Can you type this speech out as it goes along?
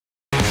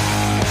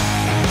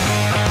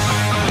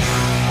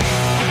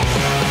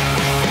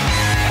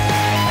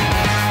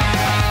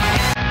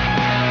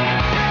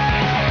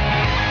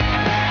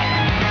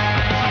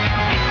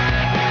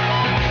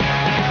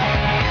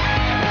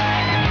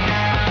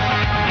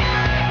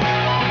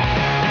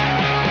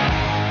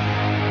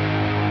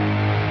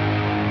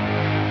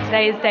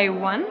today is day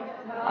 1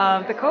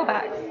 of the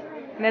callbacks.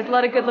 And there's a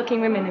lot of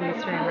good-looking women in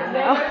this room right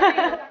now.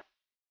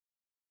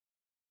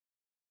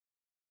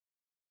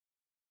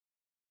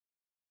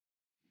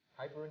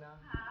 Hi, Bruna.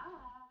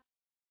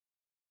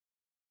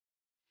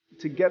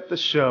 To get the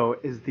show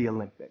is the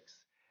Olympics.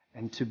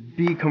 And to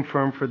be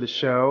confirmed for the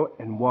show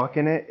and walk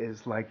in it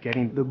is like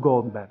getting the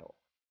gold medal.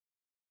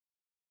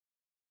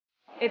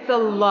 It's a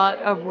lot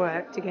of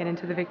work to get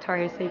into the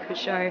Victoria's Secret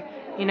show.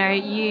 You know,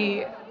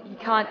 you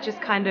can't just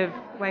kind of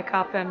wake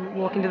up and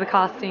walk into the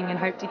casting and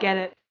hope to get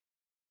it.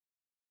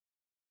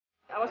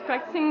 I was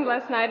practicing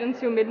last night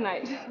until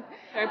midnight.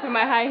 I put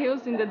my high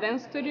heels in the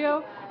dance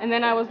studio, and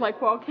then I was like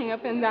walking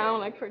up and down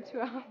like for 2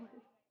 hours.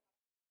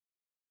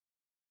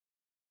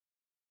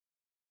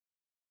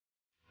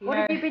 What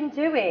have you been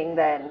doing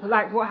then?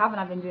 Like, what haven't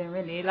I been doing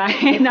really?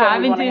 Like, no,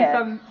 I've been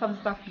doing some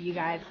stuff for you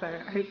guys, so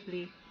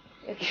hopefully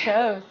it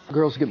shows.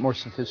 Girls get more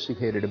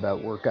sophisticated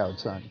about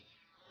workouts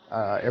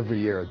every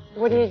year.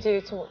 What do you do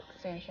to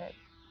stay in shape?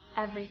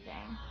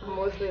 Everything.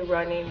 Mostly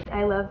running.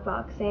 I love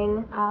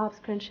boxing. Abs,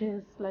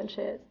 crunches,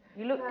 lunges.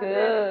 You look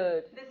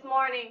good. This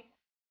morning.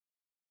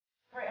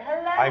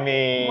 Hello. I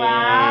mean,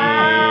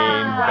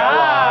 wow.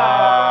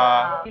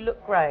 Bella. You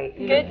look great.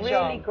 You Good look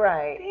job. really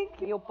great.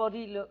 Thank you. Your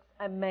body looks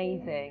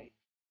amazing.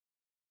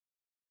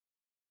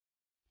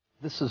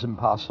 This is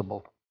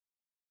impossible.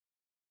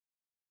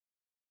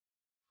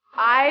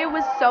 I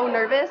was so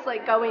nervous,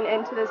 like going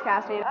into this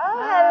casting. Oh,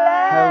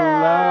 hello.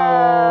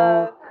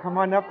 Hello. Come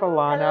on up,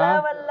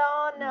 Alana. Hello,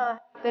 Alana.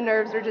 The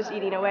nerves were just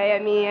eating away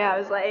at me. I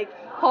was like,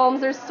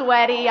 palms are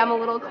sweaty, I'm a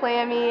little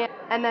clammy.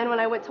 And then when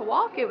I went to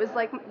walk, it was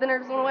like the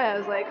nerves went away. I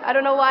was like, I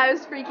don't know why I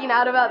was freaking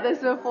out about this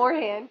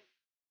beforehand.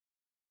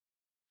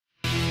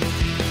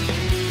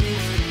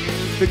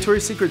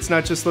 Victoria's Secret's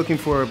not just looking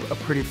for a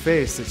pretty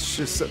face, it's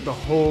just the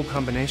whole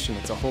combination,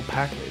 it's a whole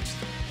package.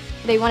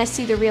 They want to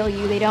see the real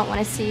you. They don't want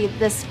to see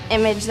this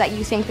image that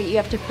you think that you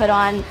have to put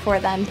on for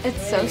them.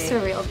 It's so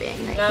surreal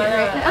being right here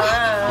right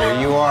now.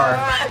 There you are,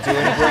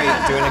 doing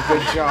great, doing a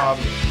good job.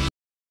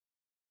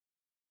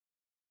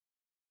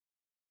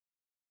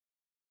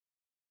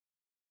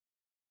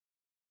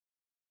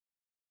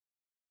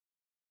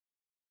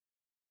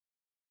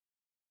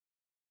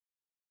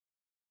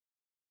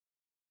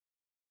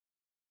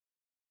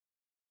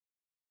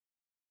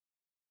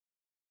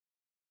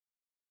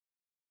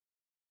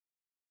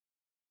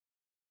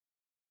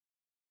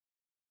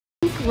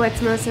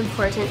 What's most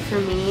important for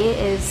me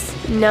is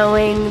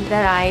knowing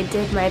that I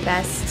did my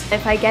best.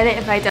 If I get it,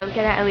 if I don't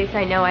get it, at least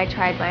I know I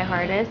tried my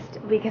hardest,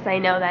 because I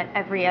know that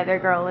every other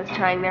girl is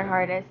trying their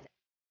hardest.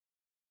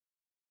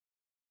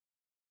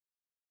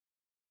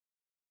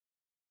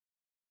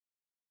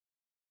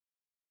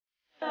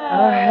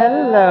 Oh,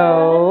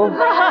 hello.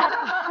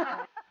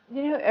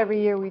 You know,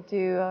 every year we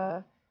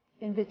do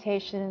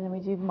invitation and then we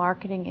do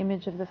marketing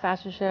image of the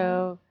fashion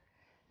show.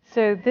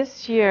 So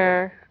this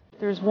year,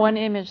 there's one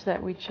image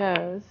that we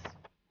chose.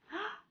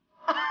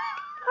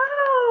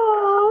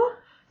 Oh,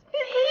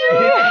 it's you.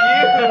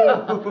 It's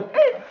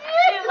you.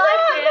 You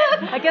like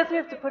it? I guess we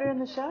have to put her in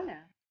the show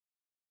now.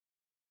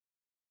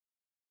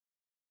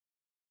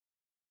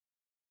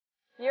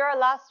 You're our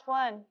last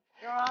one.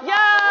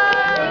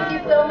 Thank you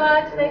so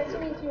much. Nice to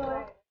meet you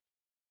all.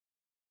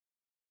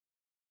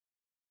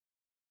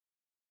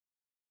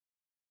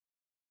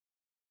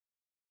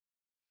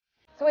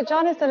 So what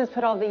John has done is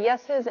put all the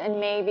yeses and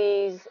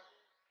maybes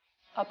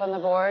up on the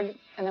board,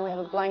 and then we have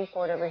a blank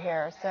board over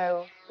here,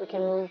 so we can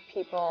move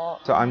people.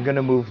 So I'm going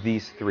to move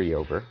these 3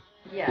 over.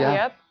 Yeah.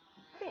 Yep.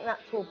 I think that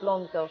tall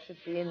blonde girl should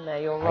be in there,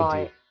 you're I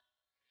right. do.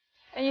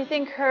 And you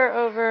think her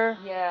over?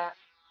 Yeah.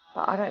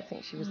 But I don't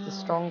think she was the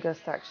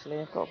strongest, actually,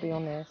 I've got to be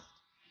honest.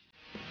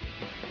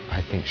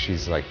 I think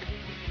she's like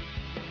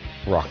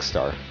rock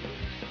star.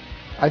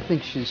 I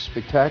think she's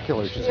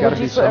spectacular. She's got to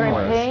be Would you put her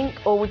somewhere. in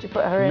pink, or would you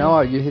put her in... No,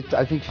 I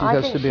think she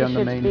has to think be she on the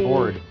should main be-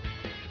 board.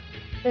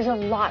 There's a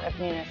lot of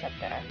newness up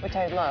there, which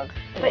I love.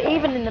 But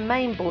even in the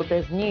main board,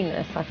 there's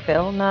newness, I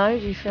feel. No?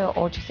 Do you feel,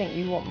 or do you think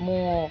you want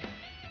more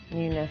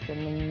newness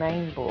in the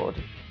main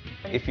board?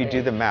 If you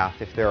do the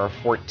math, if there are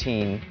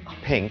 14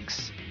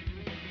 pinks,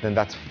 then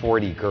that's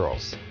 40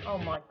 girls. Oh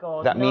my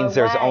God. That no means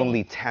there's way.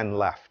 only 10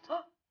 left.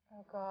 Oh,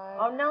 God.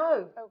 Oh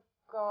no. Oh,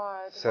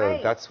 God. So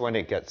Wait. that's when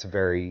it gets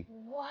very,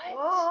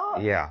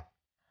 What? yeah.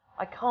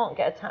 I can't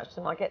get attached to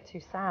them. I get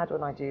too sad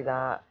when I do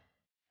that.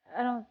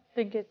 I don't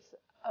think it's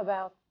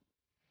about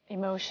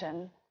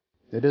emotion,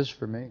 It is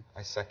for me.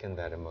 I second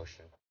that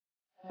emotion.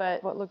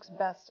 but what looks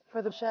best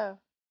for the show.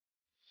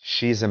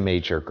 She's a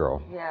major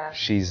girl. Yeah.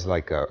 She's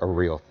like a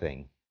real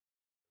thing.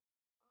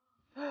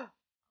 Oh,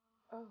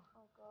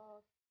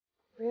 God.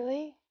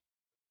 Really?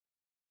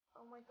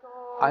 Oh my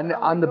God.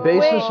 On the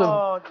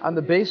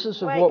basis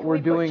of Wait, what can we're we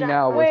put doing Jack-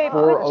 now wait, with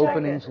 4 put Jack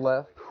openings in.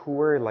 left.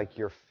 Who are like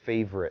your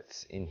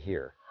favorites in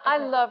here? I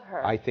love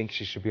her. I think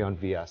she should be on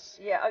VS.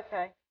 Yeah,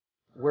 okay.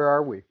 Where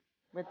are we?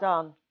 We're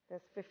done.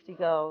 There's 50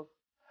 girls.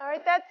 All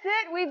right, that's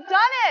it. We've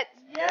done it.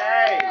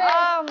 Yay!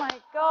 Oh, my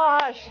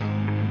gosh.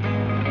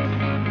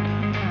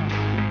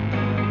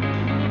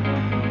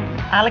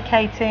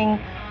 Allocating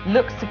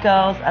looks to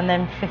girls and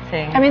then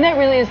fitting. I mean, that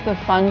really is the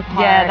fun part.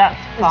 Yeah,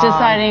 that's fun. Is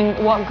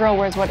deciding what girl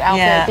wears what outfit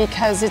Yeah.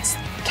 because it's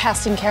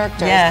casting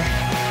characters. Yeah.